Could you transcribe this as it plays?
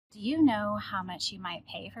Do you know how much you might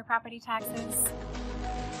pay for property taxes?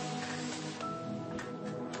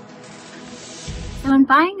 So when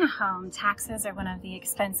buying a home, taxes are one of the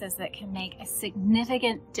expenses that can make a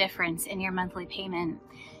significant difference in your monthly payment.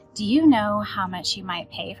 Do you know how much you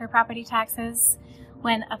might pay for property taxes?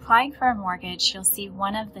 When applying for a mortgage, you'll see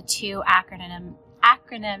one of the two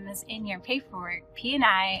acronyms in your paperwork,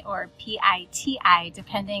 P&I or PITI,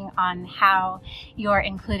 depending on how you're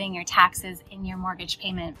including your taxes in your mortgage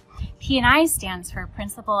payment. P&I stands for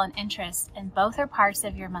principal and interest, and both are parts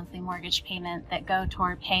of your monthly mortgage payment that go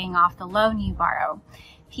toward paying off the loan you borrow.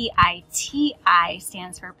 PITI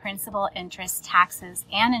stands for principal, interest, taxes,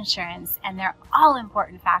 and insurance, and they're all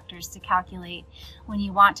important factors to calculate when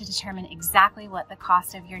you want to determine exactly what the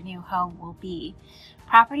cost of your new home will be.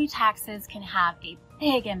 Property taxes can have a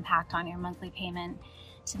big impact on your monthly payment.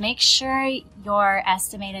 To make sure your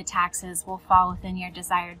estimated taxes will fall within your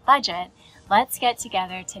desired budget, let's get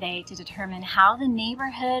together today to determine how the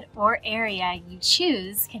neighborhood or area you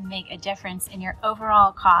choose can make a difference in your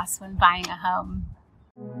overall costs when buying a home.